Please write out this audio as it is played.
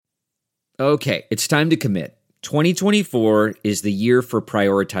Okay, it's time to commit. 2024 is the year for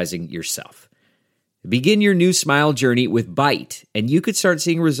prioritizing yourself. Begin your new smile journey with Byte, and you could start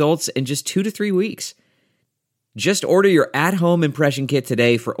seeing results in just 2 to 3 weeks. Just order your at-home impression kit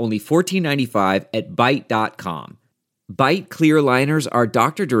today for only $14.95 at Byte.com. Byte clear liners are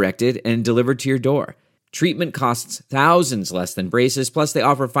doctor-directed and delivered to your door. Treatment costs thousands less than braces, plus they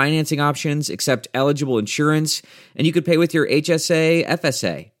offer financing options, accept eligible insurance, and you could pay with your HSA,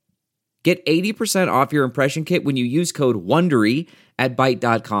 FSA. Get 80% off your impression kit when you use code WONDERY at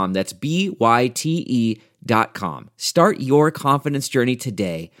Byte.com. That's BYTE.com. Start your confidence journey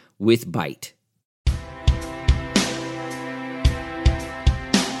today with Byte.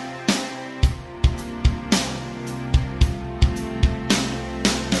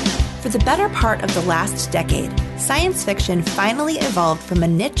 For the better part of the last decade, science fiction finally evolved from a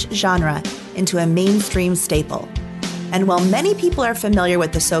niche genre into a mainstream staple. And while many people are familiar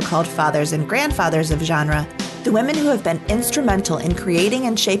with the so-called fathers and grandfathers of genre, the women who have been instrumental in creating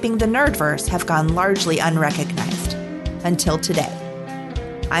and shaping the nerdverse have gone largely unrecognized. Until today.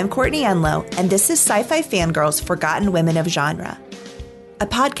 I'm Courtney Enlow, and this is Sci-Fi Fangirl's Forgotten Women of Genre, a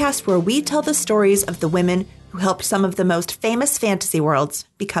podcast where we tell the stories of the women who helped some of the most famous fantasy worlds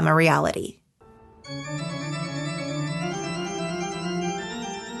become a reality.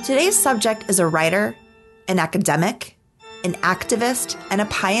 Today's subject is a writer, an academic, an activist, and a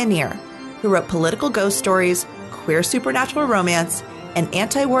pioneer who wrote political ghost stories, queer supernatural romance, and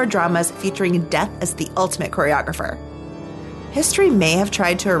anti-war dramas featuring death as the ultimate choreographer. History may have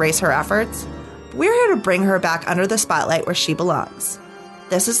tried to erase her efforts, but we're here to bring her back under the spotlight where she belongs.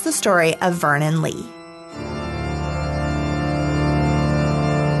 This is the story of Vernon Lee.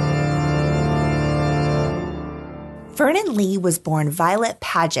 Vernon Lee was born Violet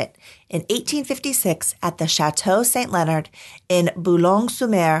Paget in 1856 at the Chateau St. Leonard in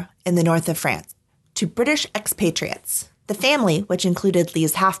Boulogne-sur-Mer in the north of France, to British expatriates. The family, which included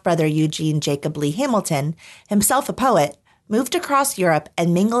Lee's half-brother Eugene Jacob Lee Hamilton, himself a poet, moved across Europe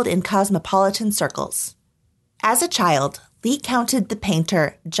and mingled in cosmopolitan circles. As a child, Lee counted the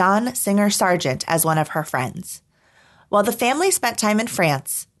painter John Singer Sargent as one of her friends. While the family spent time in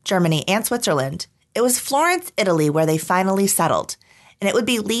France, Germany, and Switzerland, it was Florence, Italy, where they finally settled, and it would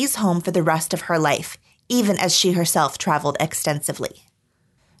be Lee's home for the rest of her life, even as she herself traveled extensively.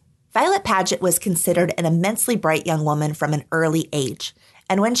 Violet Paget was considered an immensely bright young woman from an early age,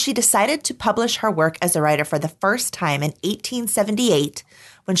 and when she decided to publish her work as a writer for the first time in 1878,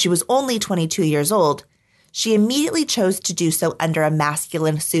 when she was only 22 years old, she immediately chose to do so under a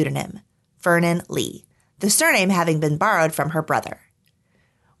masculine pseudonym, Vernon Lee, the surname having been borrowed from her brother.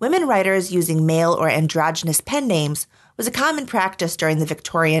 Women writers using male or androgynous pen names was a common practice during the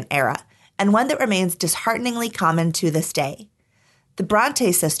Victorian era, and one that remains dishearteningly common to this day. The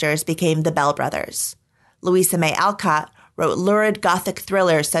Bronte sisters became the Bell brothers. Louisa May Alcott wrote lurid Gothic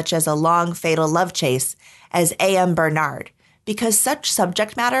thrillers such as A Long Fatal Love Chase as A.M. Bernard, because such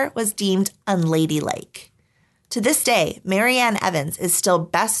subject matter was deemed unladylike. To this day, Marianne Evans is still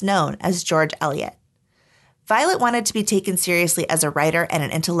best known as George Eliot. Violet wanted to be taken seriously as a writer and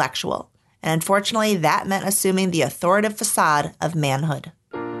an intellectual, and unfortunately that meant assuming the authoritative facade of manhood.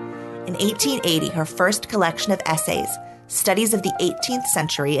 In 1880, her first collection of essays, Studies of the 18th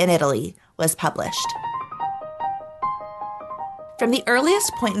Century in Italy, was published. From the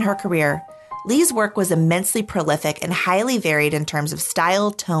earliest point in her career, Lee's work was immensely prolific and highly varied in terms of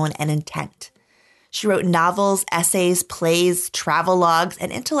style, tone, and intent. She wrote novels, essays, plays, travelogues,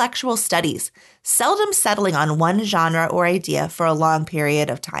 and intellectual studies, seldom settling on one genre or idea for a long period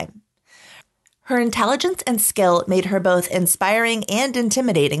of time. Her intelligence and skill made her both inspiring and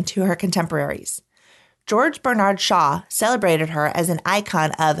intimidating to her contemporaries. George Bernard Shaw celebrated her as an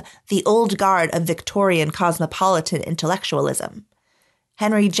icon of the old guard of Victorian cosmopolitan intellectualism.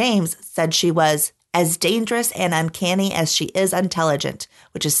 Henry James said she was as dangerous and uncanny as she is intelligent,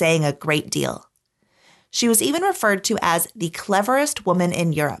 which is saying a great deal. She was even referred to as the cleverest woman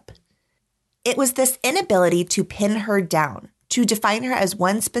in Europe. It was this inability to pin her down, to define her as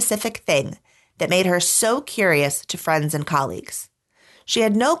one specific thing, that made her so curious to friends and colleagues. She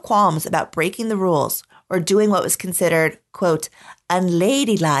had no qualms about breaking the rules or doing what was considered, quote,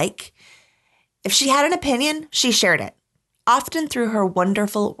 unladylike. If she had an opinion, she shared it, often through her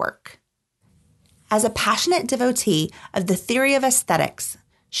wonderful work. As a passionate devotee of the theory of aesthetics,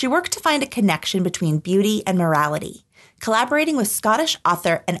 she worked to find a connection between beauty and morality, collaborating with Scottish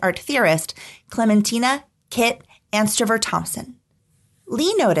author and art theorist Clementina Kit Anstruther Thompson.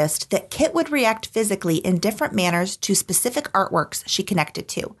 Lee noticed that Kit would react physically in different manners to specific artworks she connected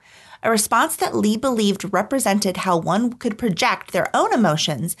to, a response that Lee believed represented how one could project their own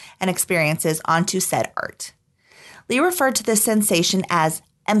emotions and experiences onto said art. Lee referred to this sensation as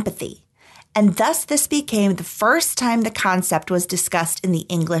empathy, and thus this became the first time the concept was discussed in the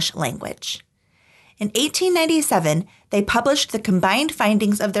English language. In 1897, they published the combined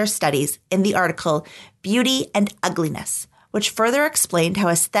findings of their studies in the article Beauty and Ugliness, which further explained how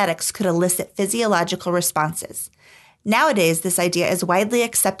aesthetics could elicit physiological responses. Nowadays, this idea is widely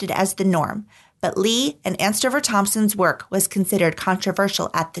accepted as the norm, but Lee and Anstover Thompson's work was considered controversial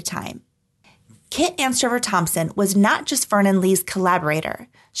at the time. Kit Anstover Thompson was not just Vernon Lee's collaborator,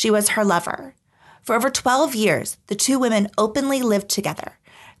 she was her lover. For over 12 years, the two women openly lived together,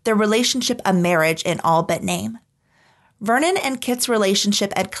 their relationship a marriage in all but name. Vernon and Kit's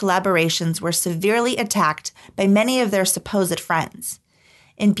relationship and collaborations were severely attacked by many of their supposed friends.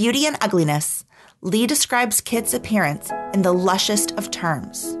 In Beauty and Ugliness, Lee describes Kit's appearance in the lushest of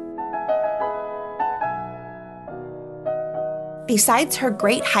terms. Besides her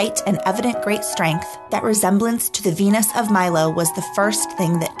great height and evident great strength, that resemblance to the Venus of Milo was the first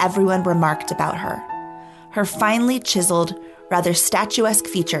thing that everyone remarked about her. Her finely chiseled, rather statuesque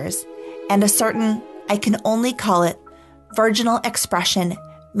features, and a certain, I can only call it, virginal expression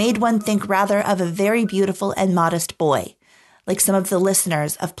made one think rather of a very beautiful and modest boy, like some of the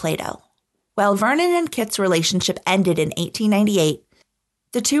listeners of Plato. While Vernon and Kit's relationship ended in 1898,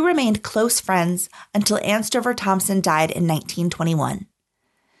 the two remained close friends until Anstover Thompson died in 1921.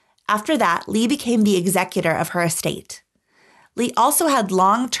 After that, Lee became the executor of her estate. Lee also had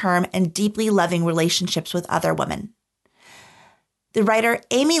long-term and deeply loving relationships with other women. The writer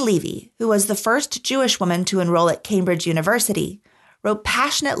Amy Levy, who was the first Jewish woman to enroll at Cambridge University, wrote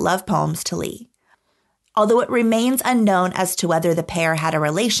passionate love poems to Lee, although it remains unknown as to whether the pair had a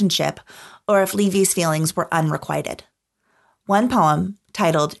relationship or if Levy's feelings were unrequited. One poem,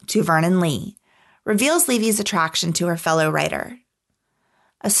 titled To Vernon Lee, reveals Levy's attraction to her fellow writer.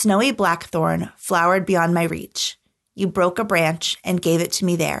 A snowy blackthorn flowered beyond my reach. You broke a branch and gave it to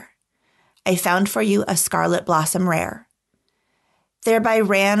me there. I found for you a scarlet blossom rare. Thereby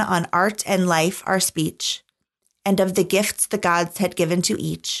ran on art and life our speech, and of the gifts the gods had given to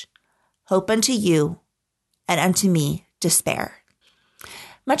each, hope unto you, and unto me despair.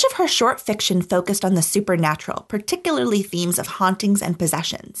 Much of her short fiction focused on the supernatural, particularly themes of hauntings and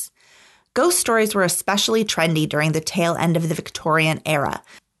possessions. Ghost stories were especially trendy during the tail end of the Victorian era,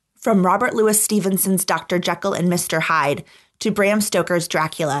 from Robert Louis Stevenson's Dr. Jekyll and Mr. Hyde to Bram Stoker's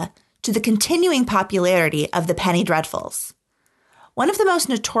Dracula, to the continuing popularity of the Penny Dreadfuls. One of the most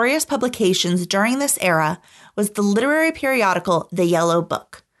notorious publications during this era was the literary periodical The Yellow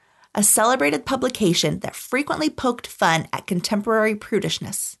Book, a celebrated publication that frequently poked fun at contemporary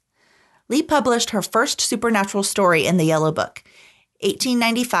prudishness. Lee published her first supernatural story in The Yellow Book,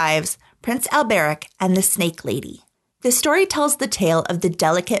 1895's Prince Alberic and the Snake Lady. The story tells the tale of the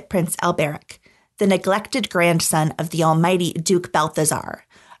delicate Prince Alberic, the neglected grandson of the almighty Duke Balthazar,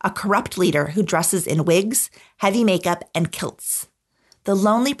 a corrupt leader who dresses in wigs, heavy makeup, and kilts. The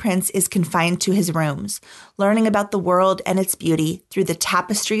lonely prince is confined to his rooms, learning about the world and its beauty through the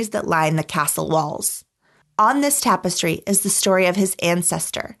tapestries that line the castle walls. On this tapestry is the story of his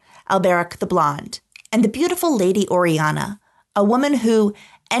ancestor, Alberic the Blonde, and the beautiful Lady Oriana, a woman who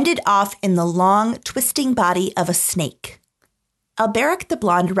ended off in the long, twisting body of a snake. Alberic the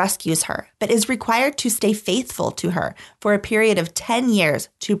Blonde rescues her, but is required to stay faithful to her for a period of 10 years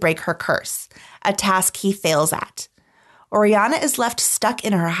to break her curse, a task he fails at. Oriana is left stuck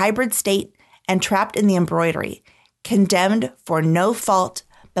in her hybrid state and trapped in the embroidery, condemned for no fault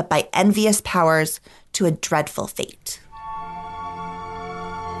but by envious powers to a dreadful fate.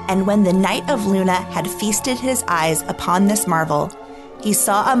 And when the Knight of Luna had feasted his eyes upon this marvel, he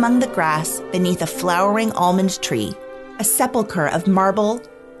saw among the grass beneath a flowering almond tree a sepulchre of marble,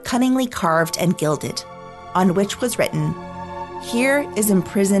 cunningly carved and gilded, on which was written, "Here is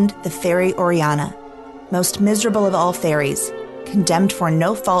imprisoned the fairy Oriana, most miserable of all fairies, condemned for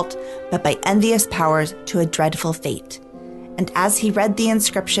no fault but by envious powers to a dreadful fate." And as he read, the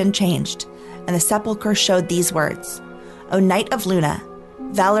inscription changed, and the sepulchre showed these words, "O Knight of Luna,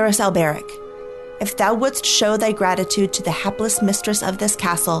 valorous Alberic, if thou wouldst show thy gratitude to the hapless mistress of this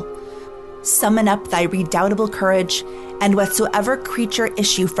castle, summon up thy redoubtable courage, and whatsoever creature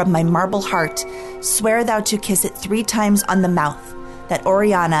issue from my marble heart, swear thou to kiss it 3 times on the mouth, that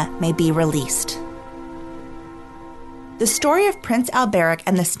Oriana may be released." The story of Prince Alberic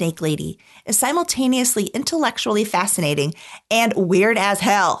and the Snake Lady is simultaneously intellectually fascinating and weird as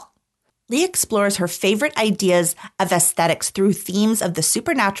hell. Lee explores her favorite ideas of aesthetics through themes of the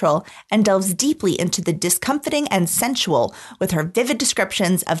supernatural and delves deeply into the discomforting and sensual with her vivid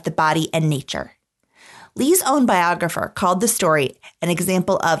descriptions of the body and nature. Lee's own biographer called the story an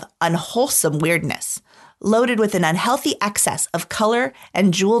example of unwholesome weirdness, loaded with an unhealthy excess of color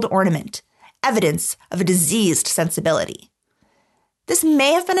and jeweled ornament, evidence of a diseased sensibility. This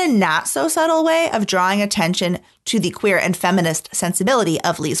may have been a not-so-subtle way of drawing attention to the queer and feminist sensibility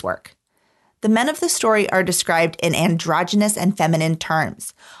of Lee's work. The men of the story are described in androgynous and feminine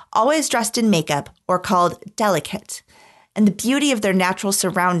terms, always dressed in makeup or called delicate, and the beauty of their natural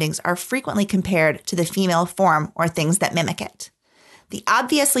surroundings are frequently compared to the female form or things that mimic it. The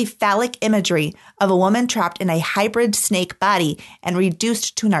obviously phallic imagery of a woman trapped in a hybrid snake body and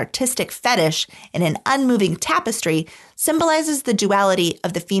reduced to an artistic fetish in an unmoving tapestry symbolizes the duality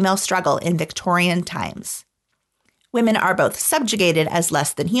of the female struggle in Victorian times. Women are both subjugated as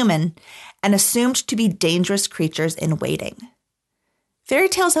less than human and assumed to be dangerous creatures in waiting. Fairy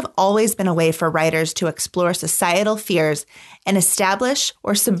tales have always been a way for writers to explore societal fears and establish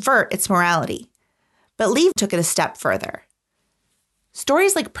or subvert its morality. But Lee took it a step further.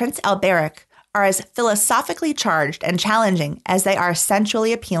 Stories like Prince Alberic are as philosophically charged and challenging as they are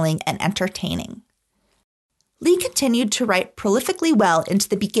sensually appealing and entertaining. Lee continued to write prolifically well into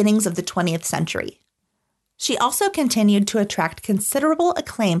the beginnings of the 20th century. She also continued to attract considerable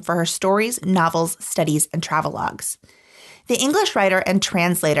acclaim for her stories, novels, studies, and travelogues. The English writer and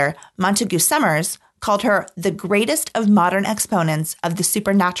translator Montagu Summers called her the greatest of modern exponents of the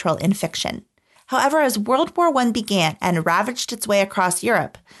supernatural in fiction. However, as World War I began and ravaged its way across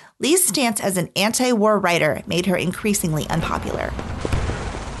Europe, Lee's stance as an anti-war writer made her increasingly unpopular.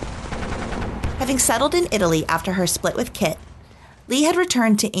 Having settled in Italy after her split with Kit, Lee had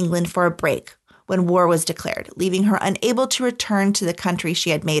returned to England for a break when war was declared, leaving her unable to return to the country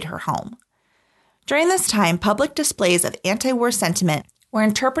she had made her home. During this time, public displays of anti-war sentiment were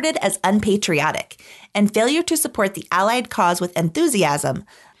interpreted as unpatriotic, and failure to support the Allied cause with enthusiasm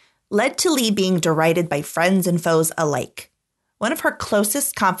led to Lee being derided by friends and foes alike. One of her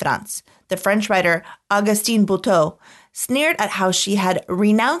closest confidants, the French writer Augustine Bouteux, sneered at how she had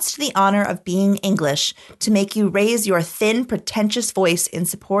renounced the honor of being English to make you raise your thin, pretentious voice in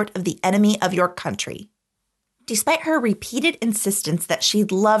support of the enemy of your country. Despite her repeated insistence that she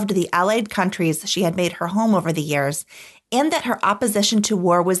loved the Allied countries she had made her home over the years, and that her opposition to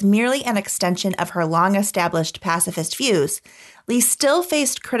war was merely an extension of her long-established pacifist views, Lee still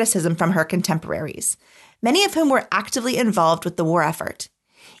faced criticism from her contemporaries, many of whom were actively involved with the war effort.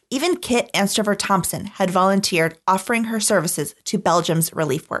 Even Kit Anstover Thompson had volunteered, offering her services to Belgium's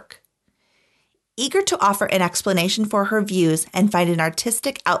relief work. Eager to offer an explanation for her views and find an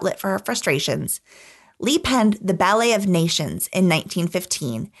artistic outlet for her frustrations, Lee penned The Ballet of Nations in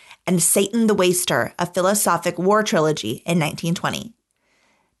 1915 and Satan the Waster, a philosophic war trilogy in 1920.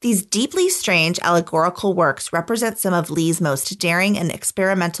 These deeply strange allegorical works represent some of Lee's most daring and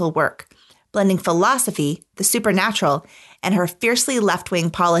experimental work, blending philosophy, the supernatural, and her fiercely left-wing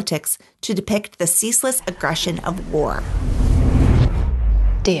politics to depict the ceaseless aggression of war.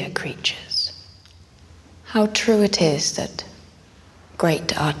 Dear creatures, how true it is that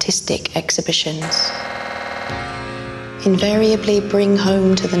great artistic exhibitions invariably bring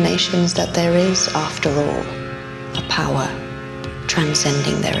home to the nations that there is, after all, a power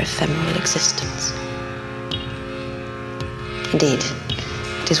transcending their ephemeral existence. Indeed,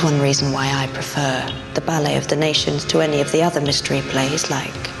 it is one reason why I prefer the Ballet of the Nations to any of the other mystery plays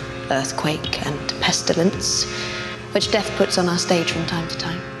like Earthquake and Pestilence, which Death puts on our stage from time to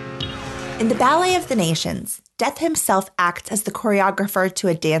time. In the Ballet of the Nations, Death himself acts as the choreographer to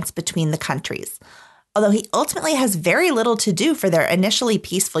a dance between the countries, although he ultimately has very little to do for their initially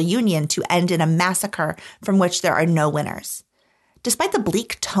peaceful union to end in a massacre from which there are no winners. Despite the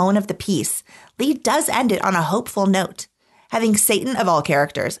bleak tone of the piece, Lee does end it on a hopeful note, having Satan, of all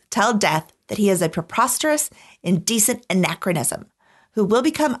characters, tell Death that he is a preposterous, indecent anachronism who will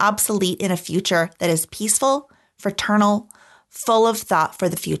become obsolete in a future that is peaceful, fraternal, full of thought for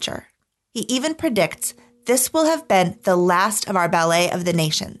the future. He even predicts this will have been the last of our Ballet of the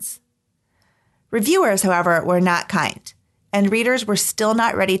Nations. Reviewers, however, were not kind, and readers were still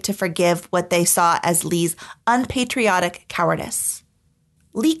not ready to forgive what they saw as Lee's unpatriotic cowardice.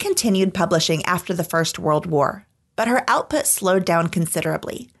 Lee continued publishing after the First World War, but her output slowed down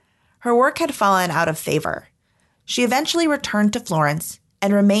considerably. Her work had fallen out of favor. She eventually returned to Florence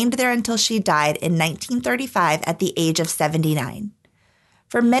and remained there until she died in 1935 at the age of 79.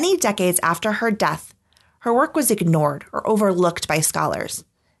 For many decades after her death, her work was ignored or overlooked by scholars.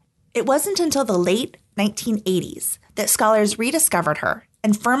 It wasn't until the late 1980s that scholars rediscovered her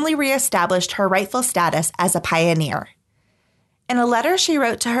and firmly reestablished her rightful status as a pioneer. In a letter she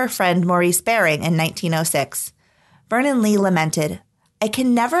wrote to her friend Maurice Baring in 1906, Vernon Lee lamented, "I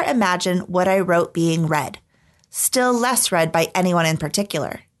can never imagine what I wrote being read, still less read by anyone in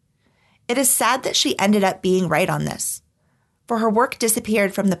particular. It is sad that she ended up being right on this, for her work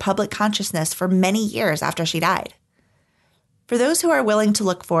disappeared from the public consciousness for many years after she died. For those who are willing to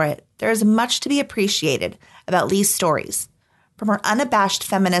look for it, there is much to be appreciated about Lee's stories, from her unabashed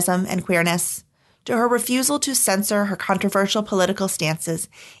feminism and queerness to her refusal to censor her controversial political stances,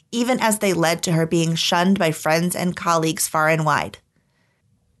 even as they led to her being shunned by friends and colleagues far and wide.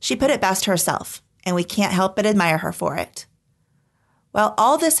 She put it best herself, and we can't help but admire her for it. While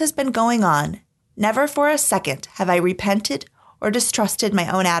all this has been going on, never for a second have I repented or distrusted my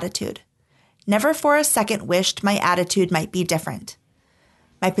own attitude. Never for a second wished my attitude might be different.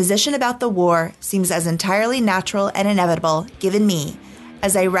 My position about the war seems as entirely natural and inevitable given me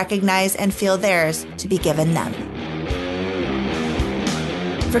as I recognize and feel theirs to be given them."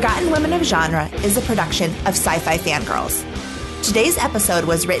 Forgotten Women of Genre is a production of Sci-Fi Fangirls. Today's episode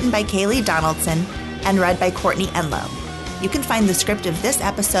was written by Kaylee Donaldson and read by Courtney Enlow. You can find the script of this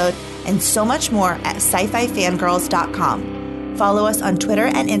episode and so much more at sci-fifangirls.com. Follow us on Twitter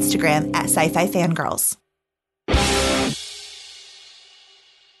and Instagram at Sci-Fi Fangirls.